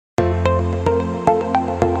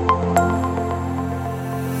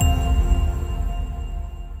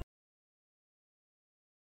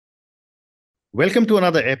Welcome to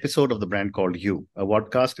another episode of The Brand Called You, a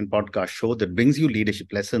podcast and podcast show that brings you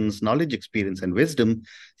leadership lessons, knowledge, experience, and wisdom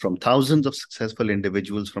from thousands of successful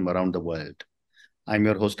individuals from around the world. I'm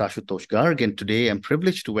your host, Ashutosh Garg, and today I'm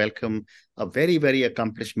privileged to welcome a very, very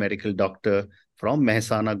accomplished medical doctor from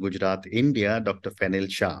Mehsana, Gujarat, India, Dr. Fennil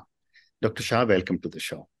Shah. Dr. Shah, welcome to the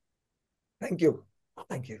show. Thank you.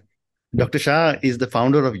 Thank you. Dr. Shah is the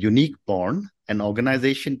founder of UniiqBorn, an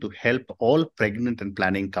organization to help all pregnant and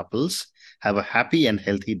planning couples have a happy and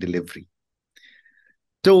healthy delivery.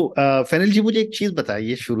 तो फेनिल जी, मुझे एक चीज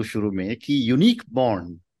बताइए शुरू शुरू में कि unique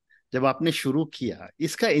bond जब आपने शुरू किया,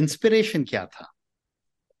 इसका इंस्पिरेशन क्या था?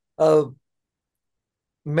 अ,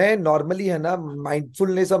 मैं नॉर्मली है ना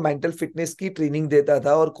माइंडफुलनेस और मेंटल फिटनेस की ट्रेनिंग देता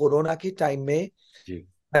था, और कोरोना के टाइम में जी।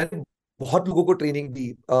 मैंने बहुत लोगों को ट्रेनिंग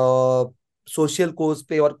दी सोशल कोज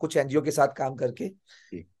पे और कुछ एनजीओ के साथ काम करके।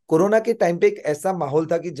 जी। कोरोना के टाइम पे एक ऐसा माहौल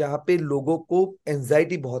था कि जहाँ पे लोगों को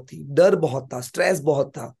एंजाइटी बहुत थी, डर बहुत था, स्ट्रेस बहुत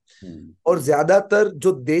था। हम्म। और ज्यादातर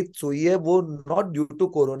जो डेथ हुई है वो not due to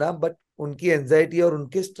corona, but उनकी एंजाइटी और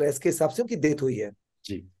उनके स्ट्रेस के हिसाब से उनकी डेथ हुई है।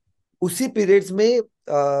 जी। उसी पीरियड्स में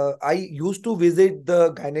I use to visit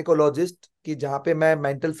the gynaecologist, कि जहाँ पे मैं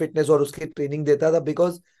मेंटल फिटनेस और उसकी ट्रेनिंग देता था।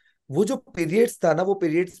 बिकॉज वो जो पीरियड्स था ना, वो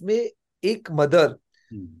पीरियड्स में एक मदर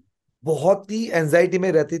हम्म। बहुत ही एंजाइटी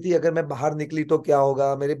में रहती थी, अगर मैं बाहर निकली तो क्या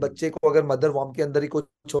होगा, मेरे बच्चे को अगर मदर वॉर्म के अंदर ही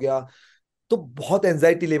कुछ हो गया। तो बहुत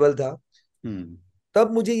एंजाइटी लेवल था। हम्म।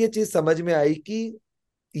 तब मुझे ये चीज समझ में आई कि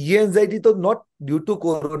ये एंजाइटी तो not due to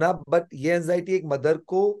corona, but ये एंजाइटी एक मदर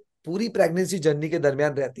को पूरी प्रेगनेंसी जर्नी के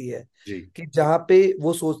दरमियान रहती है। जी। कि जहाँ पे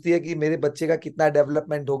वो सोचती है कि मेरे बच्चे का कितना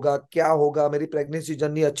डेवलपमेंट होगा, क्या होगा, मेरी प्रेगनेंसी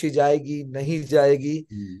जर्नी अच्छी जाएगी नहीं जाएगी।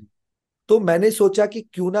 हम्म। तो मैंने सोचा कि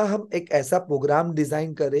क्यों ना हम एक ऐसा प्रोग्राम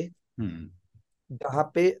डिजाइन करें हम्म। जहाँ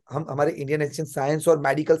पे हम हमारे इंडियन एशियन साइंस और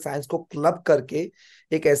मेडिकल साइंस को क्लब करके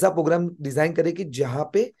एक ऐसा प्रोग्राम डिजाइन करें कि जहाँ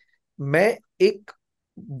पे मैं एक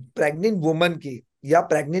प्रेग्नेंट वुमन की या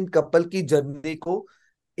प्रेग्नेंट कपल की जर्नी को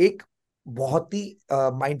एक बहुत ही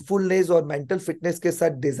माइंडफुलनेस और मेंटल फिटनेस के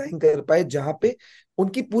साथ डिजाइन कर पाए, जहाँ पे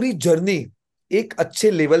उनकी पूरी जर्नी एक अच्छे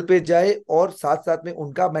लेवल पे जाए और साथ साथ में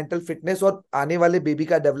उनका मेंटल फिटनेस और आने वाले बेबी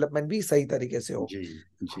का डेवलपमेंट भी सही तरीके से हो। जी।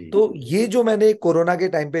 जी। तो ये जो मैंने कोरोना के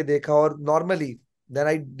टाइम पे देखा, और normally then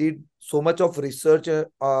I did so much of research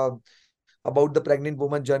about the pregnant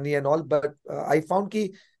woman journey and all, but I found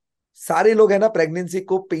कि सारे लोग है ना प्रेगनेंसी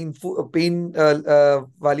को पेन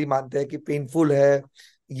वाली मानते हैं, कि पेनफुल है,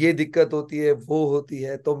 ये दिक्कत होती है, वो होती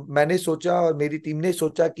है। तो मैंने सोचा और मेरी टीम ने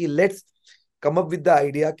सोचा कि let's come up with the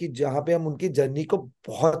idea कि जहाँ पे हम उनकी जर्नी को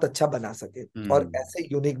बहुत अच्छा बना सके, और हम्म। ऐसे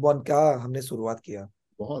यूनिक बॉन्ड का हमने शुरुआत किया।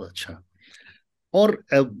 बहुत अच्छा। और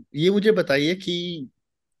ये मुझे बताइए कि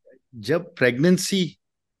जब प्रेगनेंसी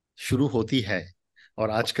शुरू होती है, और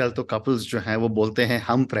आजकल तो कपल्स जो हैं वो बोलते हैं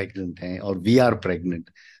हम प्रेग्नेंट हैं और वी आर प्रेग्नेंट।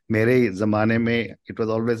 मेरे जमाने में it was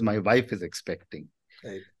always my wife is expecting.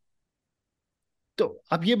 Right. तो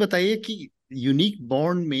अब ये बताइए कि यूनिक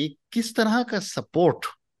बॉन्ड में किस तरह का सपोर्ट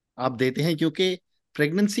आप देते हैं, क्योंकि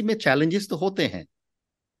प्रेगनेंसी में चैलेंजेस तो होते हैं,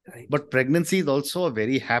 right. But pregnancy is also a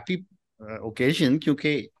very happy occasion,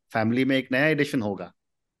 क्योंकि फैमिली में एक नया एडिशन होगा।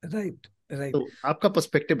 राइट। तो राइट। आपका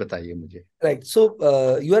पर्सपेक्टिव बताइए मुझे। Right. So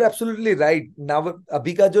you are absolutely right now.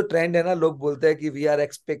 अभी का जो ट्रेंड है ना, लोग बोलते हैं कि we are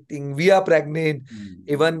expecting, we are pregnant.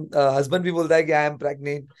 Hmm. Even husband भी बोलता है कि I am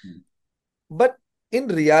pregnant. Hmm. But in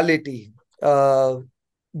reality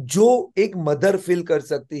जो एक मदर फील कर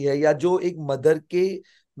सकती है, या जो एक मदर के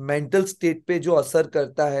मेंटल स्टेट पे जो असर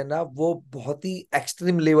करता है ना, वो बहुत ही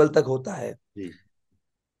एक्सट्रीम लेवल तक होता है। जी।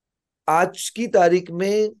 आज की तारीख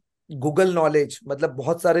में गूगल नॉलेज, मतलब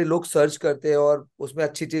बहुत सारे लोग सर्च करते हैं और उसमें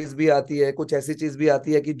अच्छी चीज भी आती है, कुछ ऐसी चीज भी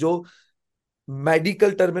आती है कि जो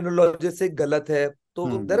मेडिकल टर्मिनोलॉजी से गलत है। तो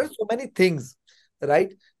there hmm. Are so many things,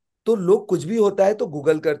 right. तो लोग कुछ भी होता है तो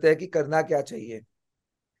गूगल करते हैं कि करना क्या चाहिए।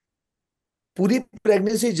 पूरी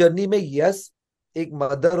प्रेगनेंसी जर्नी में यस, एक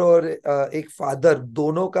मदर और एक फादर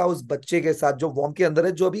दोनों का उस बच्चे के साथ जो वॉर्म के अंदर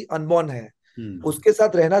है, जो अभी अनबॉर्न है, हम्म। उसके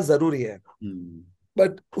साथ रहना जरूरी है। हम्म।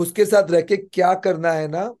 बट उसके साथ रह के क्या करना है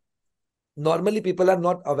ना, normally people are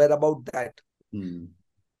not aware about that. Hmm.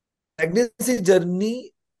 Pregnancy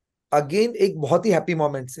journey again एक बहुत ही हैप्पी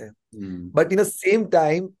मोमेंट्स है, हम्म। But in a same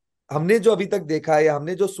time हमने जो अभी तक देखा है,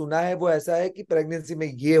 हमने जो सुना है, वो ऐसा है कि प्रेगनेंसी में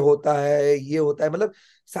ये होता है, ये होता है, मतलब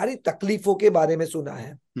सारी तकलीफों के बारे में सुना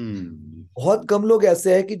है। हम्म। बहुत कम लोग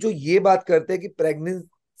ऐसे हैं कि जो ये बात करते हैं कि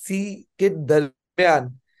प्रेगनेंसी के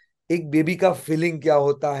दरमियान एक बेबी का फीलिंग क्या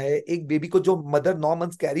होता है, एक बेबी को जो मदर 9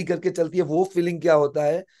 मंथ्स कैरी करके चलती है वो फीलिंग क्या होता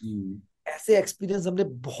है। हम्म। ऐसे एक्सपीरियंस हमने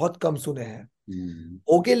बहुत कम सुने हैं। हम्म।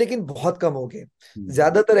 ओके, लेकिन बहुत कम हो गए। हम्म।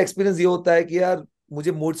 ज्यादातर एक्सपीरियंस ये होता है कि यार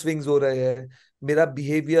मुझे मूड स्विंग्स हो रहे हैं, मेरा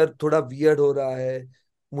बिहेवियर थोड़ा वियर्ड हो रहा है,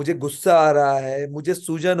 मुझे गुस्सा आ रहा है, मुझे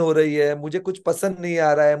सूजन हो रही है, मुझे कुछ पसंद नहीं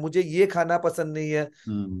आ रहा है, मुझे ये खाना पसंद नहीं है,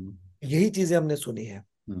 हम्म। यही चीजें हमने सुनी है।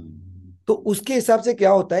 हम्म। तो उसके हिसाब से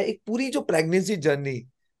क्या होता है, एक पूरी जो प्रेगनेंसी जर्नी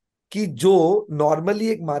की, जो नॉर्मली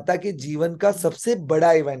एक माता के जीवन का सबसे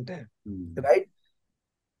बड़ा इवेंट है, हम्म। राइट।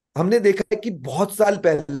 हमने देखा है कि बहुत साल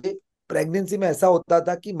पहले प्रेगनेंसी में ऐसा होता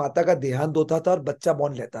था कि माता का देहांत होता था और बच्चा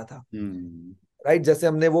बॉर्न लेता था, हम्म। राइट। जैसे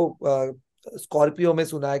हमने वो स्कॉर्पियो में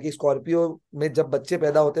सुना है कि स्कॉर्पियो में जब बच्चे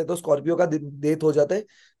पैदा होते हैं तो स्कॉर्पियो का डेथ हो जाता है।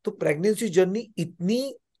 तो प्रेगनेंसी जर्नी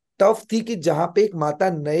इतनी टफ थी कि जहां पे एक माता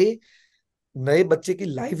नए नए बच्चे की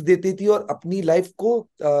लाइफ देती थी और अपनी लाइफ को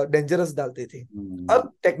डेंजरस डालती थी। हम्म।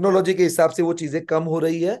 अब टेक्नोलॉजी के हिसाब से वो चीजें कम हो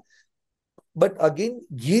रही है, बट अगेन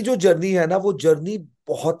ये जो जर्नी है ना, वो जर्नी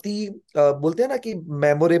बहुत ही बोलते हैं ना कि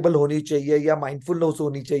मेमोरेबल होनी चाहिए या माइंडफुलनेस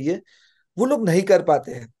होनी चाहिए। वो लोग नहीं कर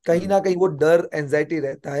पाते हैं, कहीं ना कहीं वो डर, एंजाइटी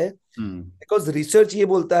रहता है। हम्म। बिकॉज रिसर्च ये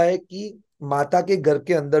बोलता है कि माता के गर्भ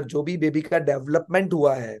के अंदर जो भी बेबी का डेवलपमेंट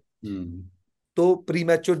हुआ है, हम्म। तो प्री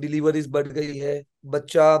मैच्योर डिलीवरीज बढ़ गई है,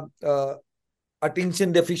 बच्चा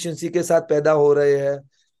अटेंशन डेफिशिएंसी के साथ पैदा हो रहे हैं,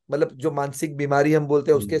 मतलब जो मानसिक बीमारी हम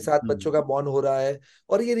बोलते हैं उसके साथ बच्चों का बॉर्न हो रहा है,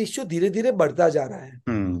 और ये रेशियो धीरे धीरे बढ़ता जा रहा है।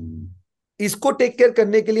 हम्म। इसको टेक केयर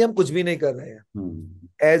करने के लिए हम कुछ भी नहीं कर रहे हैं। हम्म।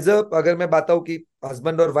 एज अ, अगर मैं बताऊं कि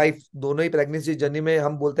हस्बैंड और वाइफ दोनों ही प्रेगनेंसी जर्नी में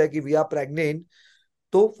हम बोलते हैं कि वी आर प्रेग्नेंट,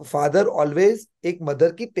 तो फादर ऑलवेज एक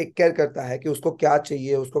मदर की टेक केयर करता है कि उसको क्या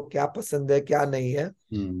चाहिए, उसको क्या पसंद है, क्या नहीं है।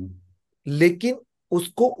 हम्म। लेकिन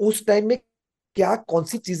उसको उस टाइम में क्या कौन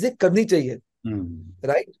सी चीजें करनी चाहिए, हम्म।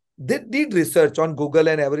 Right. They did research on Google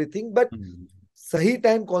and everything, but हम्म। सही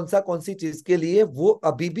टाइम कौन सी चीज के लिए, वो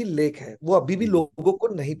अभी भी लेक है, वो अभी भी लोगों को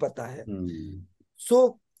नहीं पता है। हम्म।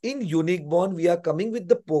 सो इन unique born we are coming with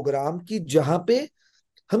the programme की जहां पे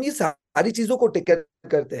हम ये सारी चीजों को टेक केयर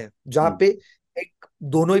करते हैं, जहां पे एक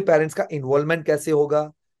दोनों ही पेरेंट्स का इन्वॉल्वमेंट कैसे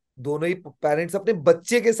होगा, दोनों ही पेरेंट्स अपने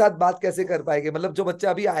बच्चे के साथ बात कैसे कर पाएंगे, मतलब जो बच्चा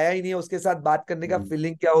अभी आया ही नहीं है उसके साथ बात करने का हम्म।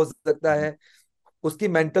 फीलिंग क्या हो सकता है, उसकी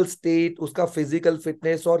मेंटल स्टेट, उसका फिजिकल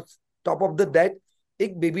फिटनेस, और टॉप ऑफ द दैट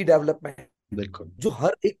एक बेबी डेवलपमेंट, बिल्कुल। जो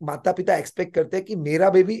हर एक माता पिता एक्सपेक्ट करते हैं कि मेरा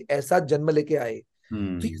बेबी ऐसा जन्म लेके आए। तो ये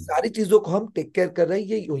हम्म। सारी चीजों को हम टेक केयर कर रहे हैं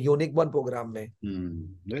ये यूनिक वन प्रोग्राम में।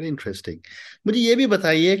 Very interesting. मुझे ये भी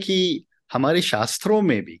बताइए कि हमारे शास्त्रों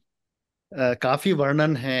में भी काफी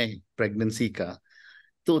वर्णन है प्रेगनेंसी का,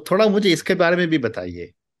 तो थोड़ा मुझे इसके बारे में भी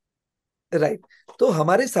बताइए। राइट। तो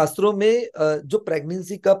हमारे शास्त्रों में जो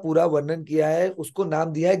प्रेगनेंसी का पूरा वर्णन किया है उसको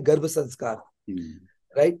नाम दिया है गर्भ संस्कार, हम्म।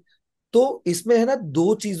 राइट। तो इसमें है ना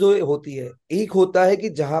दो चीजें होती है, एक होता है कि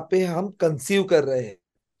जहां पे हम कंसीव कर रहे हैं,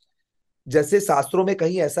 जैसे शास्त्रों में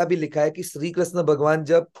कहीं ऐसा भी लिखा है कि श्री कृष्ण भगवान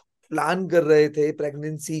जब प्लान कर रहे थे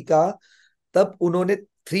प्रेगनेंसी का, तब उन्होंने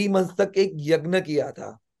 3 मंथ तक एक यज्ञ किया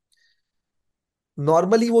था।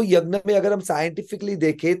 नॉर्मली वो यज्ञ में अगर हम साइंटिफिकली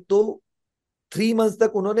देखें तो 3 मंथ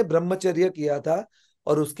तक उन्होंने ब्रह्मचर्य किया था,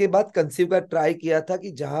 और उसके बाद कंसीव का ट्राई किया था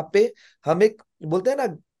कि जहां पे हम एक बोलते हैं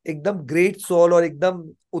ना एकदम ग्रेट सोल और एकदम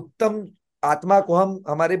उत्तम आत्मा को हम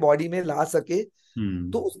हमारे बॉडी में ला सके। हम्म।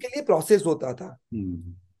 तो उसके लिए प्रोसेस होता था।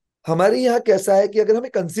 हम्म। हमारे यहाँ कैसा है कि अगर हमें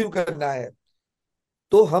कंसीव करना है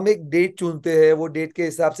तो हम एक डेट चुनते हैं, वो डेट के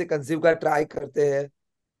हिसाब से कंसीव का ट्राई करते हैं।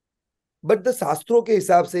 बट द शास्त्रों के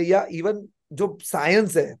हिसाब से या इवन जो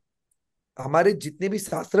साइंस है, हमारे जितने भी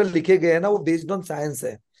शास्त्र लिखे गए हैं ना वो बेस्ड ऑन साइंस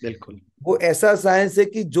है। बिल्कुल। वो ऐसा साइंस है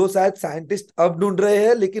कि जो शायद साइंटिस्ट अब ढूंढ रहे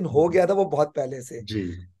हैं, लेकिन हो हम्म। गया था वो बहुत पहले से। जी।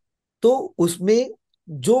 तो उसमें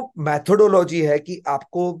जो मैथोडोलॉजी है कि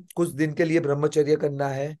आपको कुछ दिन के लिए ब्रह्मचर्य करना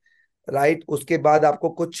है, राइट, उसके बाद आपको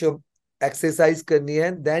कुछ एक्सरसाइज करनी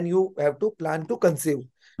है, then you have to plan to conceive,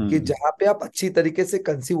 कि हम्म। जहां पे आप अच्छी तरीके से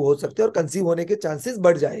कंसीव हो सकते हैं और कंसीव होने के चांसेस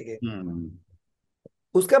बढ़ जाएंगे। हम्म।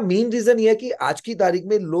 उसका मेन रीजन ये है कि आज की तारीख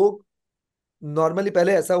में लोग, नॉर्मली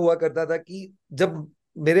पहले ऐसा हुआ करता था कि जब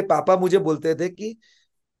मेरे पापा मुझे बोलते थे कि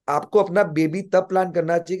आपको अपना बेबी तब प्लान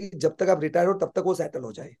करना चाहिए कि जब तक आप रिटायर हो तब तक वो सेटल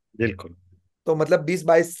हो जाए। बिल्कुल। तो मतलब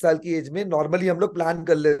 20-22 साल की एज में नॉर्मली हम लोग प्लान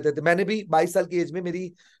कर लेते थे, मैंने भी 22 साल की एज में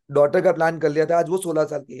मेरी डॉटर का प्लान कर लिया था, आज वो 16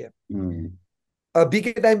 साल की है। हम्म। अभी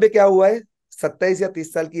के टाइम पे क्या हुआ है, 27 या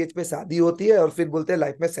 30 साल की एज में शादी होती है और फिर बोलते हैं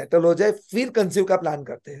लाइफ में सेटल हो जाए, फिर कंसीव का प्लान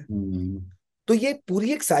करते हैं। हम्म। तो ये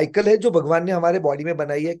पूरी एक साइकिल है जो भगवान ने हमारे बॉडी में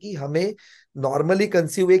बनाई है कि हमें नॉर्मली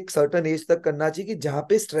कंसीव एक सर्टन एज तक करना चाहिए कि जहां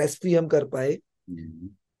पे स्ट्रेस फ्री हम कर पाए। हम्म।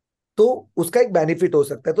 तो उसका एक बेनिफिट हो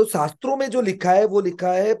सकता है। तो शास्त्रों में जो लिखा है वो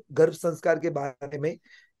लिखा है गर्भ संस्कार के बारे में,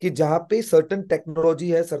 कि जहाँ पे सर्टन टेक्नोलॉजी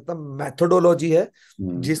है, सर्टन मेथोडोलॉजी है,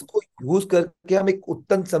 हम्म। जिसको यूज करके हम एक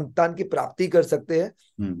उत्तम संतान की प्राप्ति कर सकते हैं।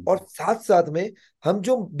 हम्म। और साथ साथ में हम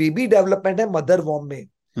जो बेबी डेवलपमेंट है मदर वॉर्म में,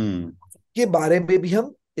 के बारे में भी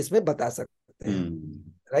हम इसमें बता सकते हैं,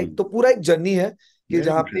 हम्म। राइट। हम्म। तो पूरा एक जर्नी है कि वेरी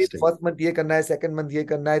जहाँ पे इंटरेस्टिंग। फर्स्ट मंथ ये करना है, सेकंड मंथ ये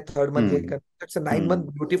करना है, थर्ड मंथ ये हम्म। करना है। It's a 9 month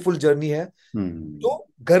hmm. Beautiful journey है हम्म। जो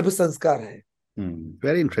गर्भ संस्कार है।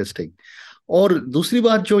 Very interesting. और दूसरी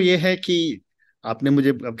बात जो ये है कि आपने मुझे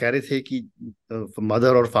अब कह रहे थे कि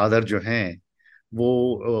मदर और फादर जो हैं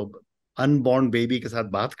वो अनबॉर्न बेबी के साथ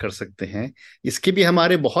बात कर सकते हैं। इसके भी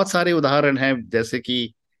हमारे बहुत सारे उदाहरण हैं, जैसे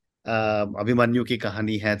कि अभिमन्यु की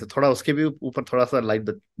कहानी है, तो थोड़ा उसके भी ऊपर थोड़ा सा लाइट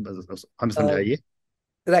हम समझाइए।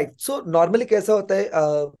 राइट, सो नॉर्मली कैसा होता है,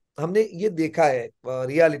 हमने ये देखा है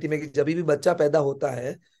रियलिटी में कि जब भी बच्चा पैदा होता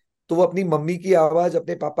है तो वो अपनी मम्मी की आवाज,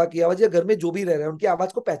 अपने पापा की आवाज, या घर में जो भी रह रहे हैं उनकी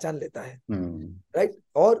आवाज को पहचान लेता है। हम्म। राइट,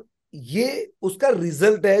 और ये उसका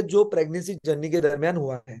रिजल्ट है जो प्रेगनेंसी जर्नी के दरमियान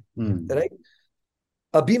हुआ है। हम्म। राइट,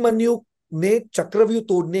 अभिमन्यु ने चक्रव्यूह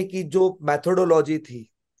तोड़ने की जो मैथोडोलॉजी थी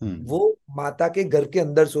वो हम्म। माता के घर के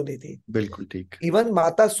अंदर सुनी थी। बिल्कुल ठीक। इवन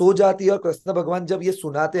माता सो जाती है और कृष्ण भगवान जब ये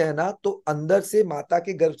सुनाते हैं ना, तो अंदर से माता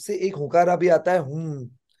के गर्भ से एक हुकारा भी आता है,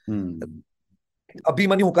 हम्म।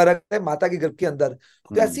 अभिमन्यु हुकारा करता है माता के गर्भ के अंदर। तो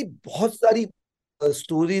हम्म। ऐसी बहुत सारी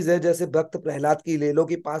स्टोरीज है, जैसे भक्त प्रहलाद की ले लो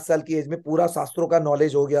कि 5 साल की एज में पूरा शास्त्रों का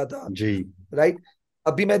नॉलेज हो गया था। जी। राइट,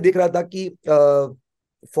 अभी मैं देख रहा था कि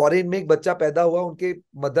फॉरेन में एक बच्चा पैदा हुआ, उनके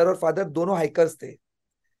मदर और फादर दोनों हाइकर्स थे।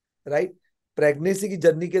 राइट, प्रेगनेंसी की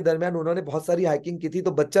जर्नी के दरमियान उन्होंने बहुत सारी हाइकिंग की थी,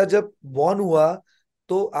 तो बच्चा जब बॉर्न हुआ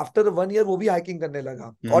तो आफ्टर 1 ईयर वो भी हाइकिंग करने लगा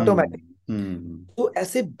हम्म। ऑटोमेटिक। हम्म। तो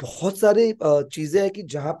ऐसे बहुत सारे चीजें हैं कि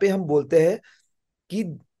जहाँ पे हम बोलते हैं कि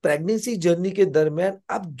प्रेगनेंसी जर्नी के दरमियान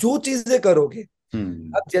आप जो चीजें करोगे,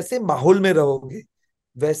 हम्म। आप जैसे माहौल में रहोगे,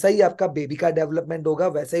 वैसा ही आपका बेबी का डेवलपमेंट होगा,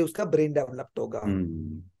 वैसा ही उसका ब्रेन डेवलप्ड होगा।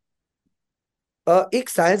 हम्म। एक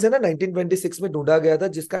साइंस है ना 1926 में ढूंढा गया था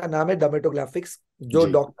जिसका नाम है डर्मेटोग्राफिक्स, जो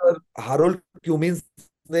जी। डॉक्टर हारोल्ड क्यूमिन्स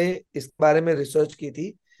ने इस बारे में रिसर्च की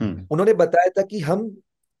थी। हम्म। उन्होंने बताया था कि हम,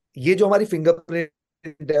 ये जो हमारी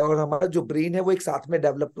फिंगरप्रिंट है और हमारा जो ब्रेन है वो एक साथ में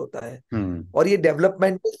डेवलप होता है। हम्म। और ये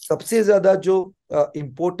डेवलपमेंट में सबसे ज्यादा जो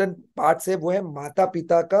इम्पोर्टेंट पार्ट्स है वो है माता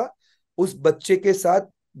पिता का उस बच्चे के साथ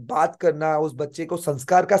बात करना, उस बच्चे को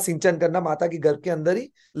संस्कार का सिंचन करना, माता के घर के अंदर ही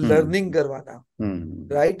लर्निंग हम्म। करवाना। हम्म।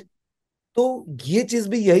 राइट, तो ये चीज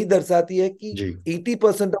भी यही दर्शाती है कि जी।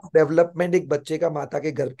 80% ऑफ डेवलपमेंट एक बच्चे का माता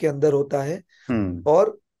के घर के अंदर होता है। हम्म।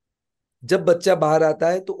 और जब बच्चा बाहर आता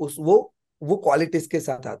है तो उस वो क्वालिटीज के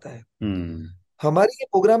साथ आता है। हम्म। हमारे ये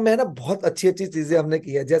प्रोग्राम में है ना बहुत अच्छी अच्छी चीजें हमने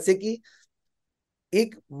की है, जैसे कि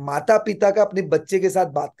एक माता पिता का अपने बच्चे के साथ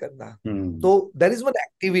बात करना। हम्म। तो देर इज वन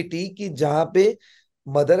एक्टिविटी कि जहाँ पे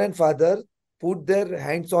mother and father put their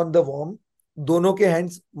hands on the warm, दोनों के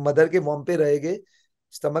हैंड्स मदर के वॉर्म पे रहेंगे,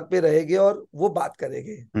 स्टमक पे रहेंगे, और वो बात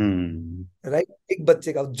करेंगे। हम्म। राइट, एक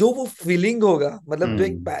बच्चे का जो वो फीलिंग होगा, मतलब जो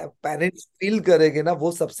एक हम्म। पेरेंट्स फील करेंगे ना,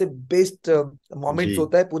 वो सबसे बेस्ट जी। मोमेंट्स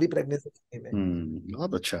होता है पूरी प्रेगनेंसी में।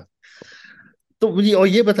 बहुत अच्छा। तो मुझे और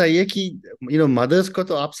ये बताइए कि मदर्स को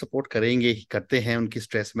तो आप सपोर्ट करेंगे ही, करते हैं उनकी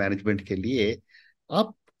स्ट्रेस मैनेजमेंट के लिए।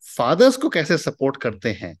 आप फादर्स को कैसे सपोर्ट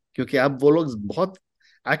करते हैं, क्योंकि आप वो लोग बहुत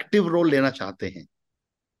एक्टिव रोल लेना चाहते हैं।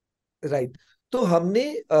 राइट, तो हमने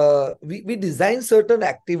we design certain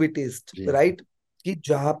activities, ji. Right, कि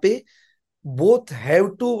जहाँ पे both have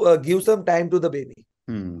to give some time to the baby.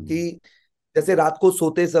 हम्म। कि जैसे रात को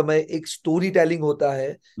सोते समय एक स्टोरी टेलिंग होता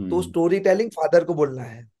है, तो हम्म। स्टोरी टेलिंग फादर को बोलना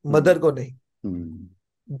है, हम्म। मदर को नहीं।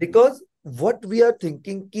 हम्म। Because what we are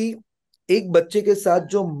thinking कि एक बच्चे के साथ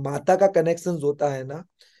जो माता का कनेक्शन होता है ना,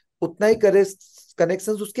 उतना ही करे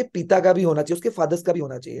कनेक्शन उसके पिता का भी होना चाहिए, उसके फादर्स का भी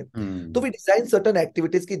होना चाहिए। तो हम्म। वी डिजाइन सर्टन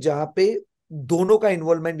एक्टिविटीज की जहाँ पे दोनों का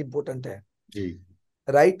इन्वॉल्वमेंट इंपॉर्टेंट है। जी।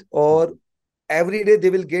 राइट, और every day they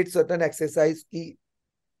will get certain exercise की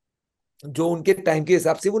जो उनके टाइम के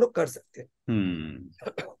हिसाब से वो लोग कर सकते हैं।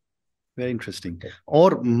 हम्म। Very interesting.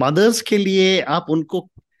 और मदर्स के लिए आप उनको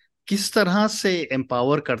किस तरह से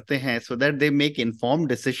एम्पावर करते हैं so that they make informed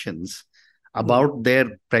decisions about their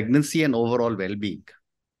pregnancy and overall wellbeing.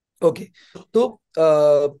 Okay, तो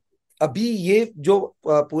अभी ये जो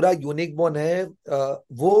पूरा यूनिक बोर्न है,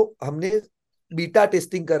 वो हमने बीटा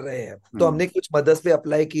टेस्टिंग कर रहे हैं, तो हम्म। हमने कुछ मदर्स पे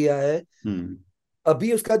अप्लाई किया है। हम्म।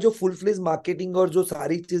 अभी उसका जो फुल फ्लेज मार्केटिंग और जो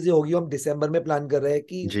सारी चीजें होगी वो हम दिसंबर में प्लान कर रहे हैं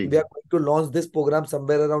कि जी। We are going to launch this programme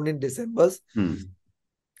somewhere around in December. Hmm.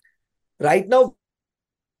 Right now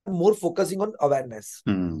more focusing on awareness.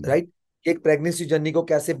 Hmm. Right, एक प्रेगनेंसी जर्नी को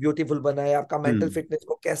कैसे ब्यूटीफुल बनाए, आपका मेंटल हम्म। फिटनेस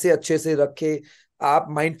को कैसे अच्छे से रखे, आप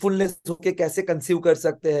माइंडफुलनेस होके कैसे कंसीव कर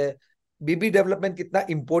सकते हैं, बेबी डेवलपमेंट कितना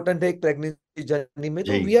इंपॉर्टेंट है एक प्रेगनेंसी जर्नी में।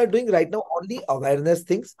 जी। तो we are doing right now only awareness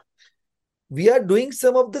things. We are doing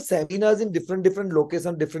some of the seminars in different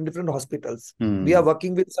locations, different hospitals. We are hmm.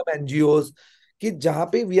 working with some NGOs कि जहाँ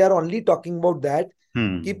पे we are only talking about that कि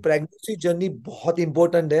हम्म। Pregnancy journey बहुत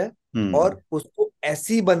important है, हम्म। और उसको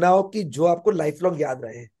ऐसी बनाओ कि जो आपको लाइफ लॉन्ग याद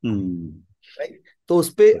रहे। हम्म। राइट। तो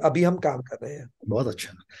उस पे अभी हम काम कर रहे हैं। बहुत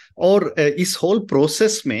अच्छा। और इस होल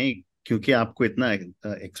प्रोसेस में, क्योंकि आपको इतना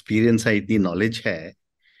एक्सपीरियंस है, इतनी नॉलेज है,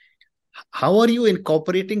 how are you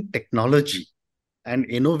incorporating technology and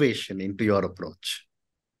innovation into your approach?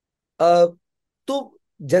 अ, तो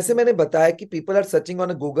जैसे मैंने बताया कि people are searching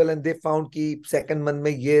on Google and they found कि सेकंड मंथ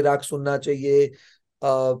में ये राग सुनना चाहिए,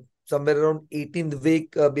 somewhere around 18th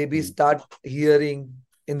week baby start hearing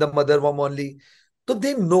in the mother warm only. तो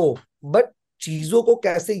दे नो, बट चीजों को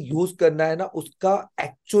कैसे यूज करना है ना, उसका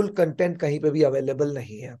एक्चुअल कंटेंट कहीं पे भी अवेलेबल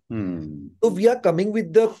नहीं है। हम्म। तो we are coming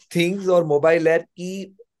with the things और मोबाइल ऐप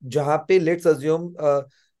की, जहां पे लेट्स अज्यूम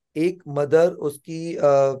एक मदर उसकी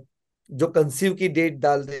जो कंसीव की डेट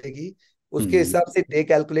डाल देगी, उसके हम्म। हिसाब से डे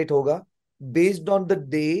कैलकुलेट होगा। Based on the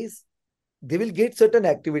days they will get certain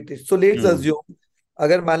activities. So let's hmm. Assume,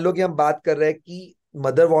 अगर मान लो कि हम बात कर रहे हैं कि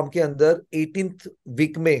मदर वॉर्म के अंदर 18th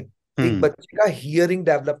वीक में एक हम्म। बच्चे का हियरिंग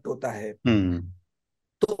डेवलप्ड होता है, हम्म।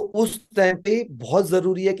 तो उस टाइम पे बहुत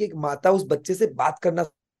जरूरी है कि एक माता उस बच्चे से बात करना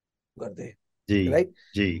शुरू कर दे। जी। राइट।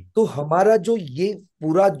 जी। तो हमारा जो ये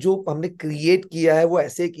पूरा जो हमने क्रिएट किया है वो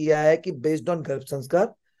ऐसे किया है कि बेस्ड ऑन गर्भ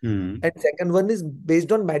संस्कार, हम्म। And second one is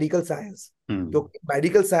based on medical science. हम्म। क्योंकि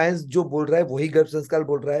मेडिकल साइंस जो बोल रहा है वही गर्भ संस्कार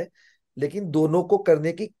बोल रहा है, लेकिन दोनों को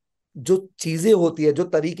करने की जो चीजें होती है, जो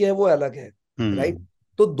तरीके हैं, वो अलग है। राइट। हम्म।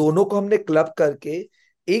 तो दोनों को हमने क्लब करके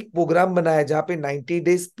एक प्रोग्राम बनाया जहाँ पे 90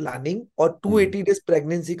 डेज प्लानिंग और हम्म। 280 डेज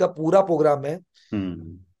प्रेगनेंसी का पूरा प्रोग्राम है।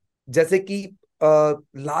 हम्म। जैसे कि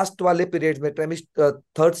लास्ट वाले पीरियड्स में,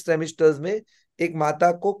 थर्ड ट्रेमिस्टर्स में, एक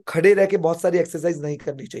माता को खड़े रह के बहुत सारी एक्सरसाइज नहीं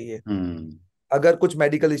करनी चाहिए हम्म। अगर कुछ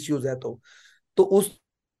मेडिकल इश्यूज है तो उस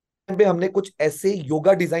टाइम पे हमने कुछ ऐसे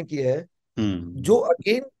योगा डिजाइन किए हैं हम्म। जो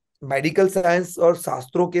अगेन मेडिकल साइंस और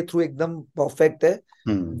शास्त्रों के थ्रू एकदम परफेक्ट है।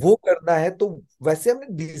 हम्म। वो करना है तो वैसे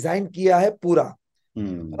हमने डिजाइन किया है पूरा। अब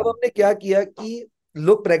हम्म। हमने क्या किया कि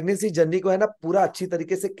लोग प्रेगनेंसी जर्नी को है ना पूरा अच्छी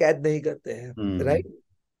तरीके से कैद नहीं करते हैं। हम्म। राइट।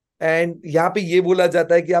 एंड यहाँ पे ये बोला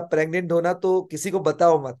जाता है कि आप प्रेग्नेंट हो ना तो किसी को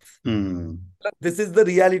बताओ मत। हम्म। This is the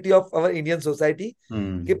reality of our Indian society, कि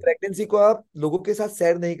हम्म। प्रेगनेंसी को आप लोगों के साथ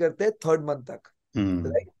शेयर नहीं करते थर्ड मंथ तक। हम्म।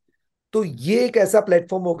 राइट। तो ये एक ऐसा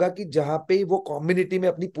प्लेटफॉर्म होगा कि जहाँ पे वो कम्युनिटी में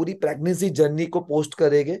अपनी पूरी प्रेगनेंसी जर्नी को पोस्ट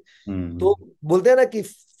करेंगे। हम्म। तो बोलते हैं ना कि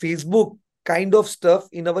Facebook kind of stuff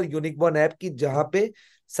in our यूनिकबॉर्न app, की जहाँ पे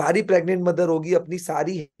सारी प्रेग्नेंट मदर होगी, अपनी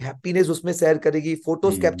सारी हैप्पीनेस उसमें शेयर करेगी,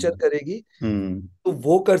 फोटोज कैप्चर हम्म। करेगी। हम्म। तो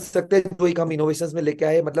वो कर सकते हैं जो एक हम इनोवेशंस में लेके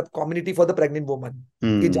आए, मतलब community for the pregnant woman, कि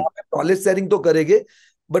हम्म। जहाँ पे नॉलेज शेयरिंग तो करेंगे,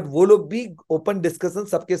 बट वो लोग भी ओपन डिस्कशन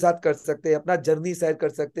सबके साथ कर सकते हैं, अपना जर्नी शेयर कर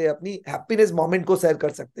सकते हैं, अपनी हैप्पीनेस मोमेंट को शेयर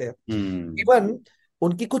कर सकते हैं। हम्म। इवन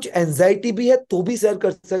उनकी कुछ एंजाइटी भी है तो भी शेयर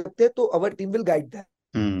कर सकते हैं, तो our team will guide them.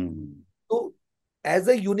 हम्म। तो as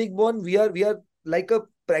a unique born we are like a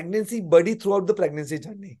pregnancy buddy through out the pregnancy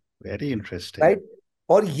journey. Very interesting. Right.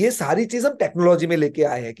 और ये सारी चीज हम टेक्नोलॉजी में लेके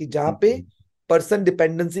आए हैं कि जहाँ पे हम्म। पर्सन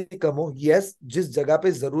डिपेंडेंसी कम हो। यस, जिस जगह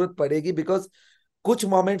पे जरूरत पड़ेगी, बिकॉज कुछ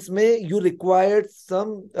मोमेंट्स में you required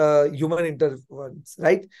some human इंटरवेंस।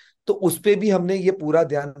 Right. तो उस पे भी हमने ये पूरा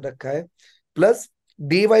ध्यान रखा है। प्लस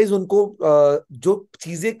डे वाइज उनको जो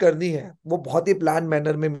चीजें करनी है वो बहुत ही प्लान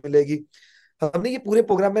मैनर में मिलेगी। हमने ये पूरे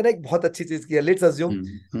प्रोग्राम में ना एक बहुत अच्छी चीज की है। लेट्स अज्यूम,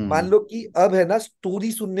 हम्म। मान हम्म। लो कि अब है ना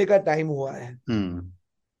स्टोरी सुनने का टाइम हुआ है, हम्म।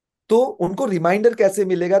 तो उनको रिमाइंडर कैसे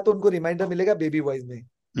मिलेगा? तो उनको रिमाइंडर मिलेगा बेबी वॉइस में,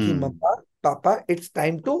 कि हम्म। Mama papa it's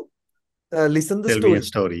time to listen the tell me a story.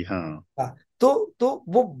 Story. हाँ। हाँ। तो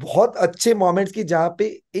वो बहुत अच्छे मोमेंट्स की जहाँ पे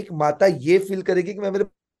एक माता ये फील करेगी कि मैं मेरे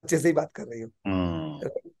बच्चे से ही बात कर रही हूँ। हाँ।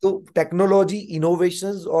 तो टेक्नोलॉजी,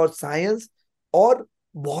 इनोवेशंस और साइंस और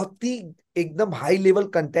बहुत ही एकदम हाई लेवल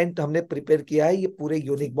कंटेंट हमने प्रिपेयर किया है ये पूरे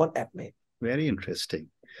यूनिकबॉर्न ऐप में। Very interesting.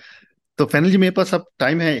 तो फैनल जी, मेरे पास अब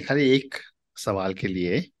टाइम है खाली एक सवाल के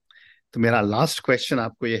लिए। तो मेरा लास्ट क्वेश्चन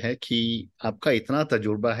आपको ये है कि आपका इतना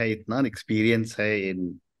तजुर्बा है, इतना एक्सपीरियंस है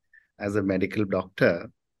इन एज अ मेडिकल डॉक्टर,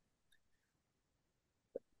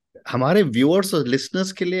 हमारे व्यूअर्स और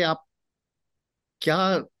लिसनर्स के लिए आप क्या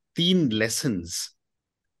 3 लेसन्स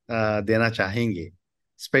देना चाहेंगे,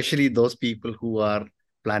 specially those people who are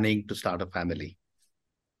planning to start a family?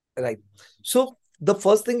 Right. So the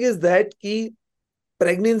first thing is that कि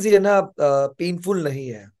प्रेगनेंसी है ना पेनफुल नहीं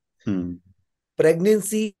है। हम्म।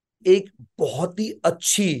 प्रेगनेंसी एक बहुत ही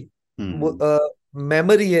अच्छी हम्म।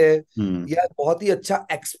 मेमोरी है, हम्म। या बहुत ही अच्छा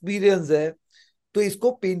एक्सपीरियंस है। तो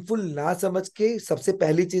इसको पेनफुल ना समझ के सबसे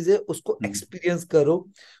पहली चीज है उसको हम्म। एक्सपीरियंस करो,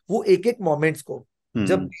 वो एक एक मोमेंट्स को।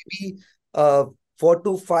 जब हम्म। बेबी 4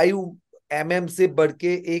 to 5 mm से बढ़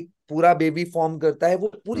के एक पूरा बेबी फॉर्म करता है, वो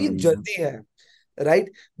पूरी एक हम्म। जर्नी है।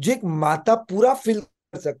 राइट। जो एक माता पूरा फील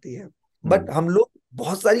कर सकती है। बट हम्म। हम लोग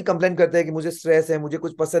बहुत सारी कंप्लेन करते हैं कि मुझे स्ट्रेस है, मुझे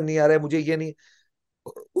कुछ पसंद नहीं आ रहा है, मुझे ये नहीं,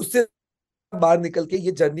 उससे बाहर निकल के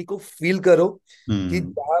ये जर्नी को फील करो कि Hmm.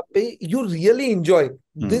 जहाँ पे you really enjoy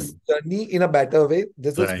this Hmm. Journey in a better way.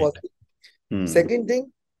 This is Right. First. Hmm. Second thing,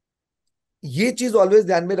 ये चीज ऑलवेज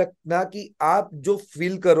ध्यान में रखना कि आप जो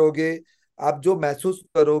फील करोगे, आप जो महसूस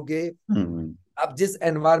करोगे, Hmm. आप जिस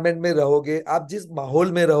एनवायरनमेंट में रहोगे, आप जिस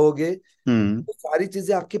माहौल में रहोगे, Hmm. वो सारी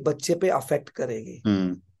चीजें आपके बच्चे पे अफेक्ट करेंगी.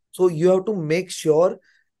 Hmm. So you have to make sure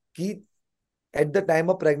कि at the time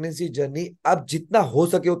of pregnancy journey आप जितना हो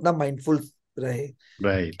सके उतना माइंडफुल रहे,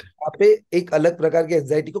 Right. आप पे एक अलग प्रकार की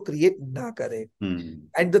एंजाइटी को क्रिएट ना करे. Hmm.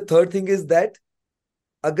 And the third thing is that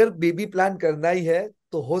अगर बेबी प्लान करना ही है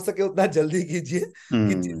तो हो सके उतना जल्दी कीजिए कि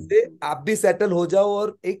Hmm. जिससे आप भी सेटल हो जाओ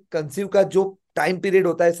और एक कंसीव का जो टाइम पीरियड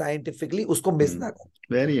होता है साइंटिफिकली उसको मिस Hmm. ना करो.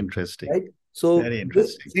 Very interesting. Right. So Very this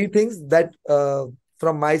interesting. Three things that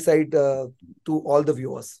from my side to all the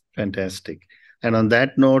viewers. Fantastic. And on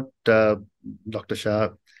that note, Dr. Shah,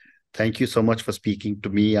 thank you so much for speaking to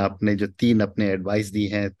me. आपने जो तीन अपने advice दी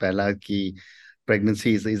हैं, पहला कि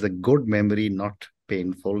pregnancy is a good memory, not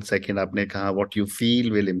painful. Second, आपने कहा what you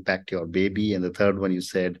feel will impact your baby. And the third one you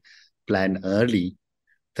said plan early.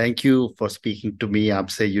 Thank you for speaking to me.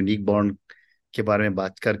 आपसे यूनिक बॉन्ड के बारे में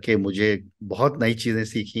बात करके मुझे बहुत नई चीजें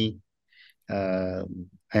सीखी.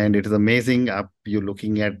 एंड इट इज अमेजिंग आप you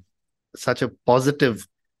looking at such a positive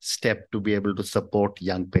step to be able to support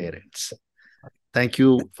young parents. Thank you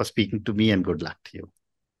for speaking to me and good luck to you.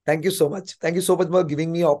 Thank you so much. Thank you so much for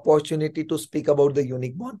giving me opportunity to speak about the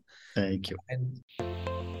UniiqBorn. Thank you. And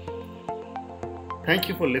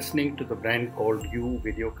Thank you for listening to the brand called You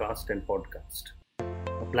Videocast and Podcast,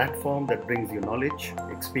 a platform that brings you knowledge,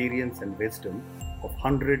 experience, and wisdom of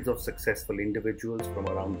hundreds of successful individuals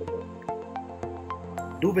from around the world.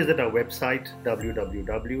 Do visit our website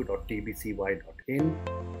www.tbcy.in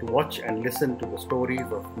to watch and listen to the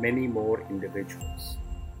stories of many more individuals.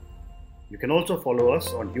 You can also follow us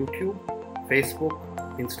on YouTube, Facebook,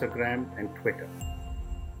 Instagram, and Twitter.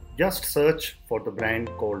 Just search for the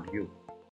brand called You.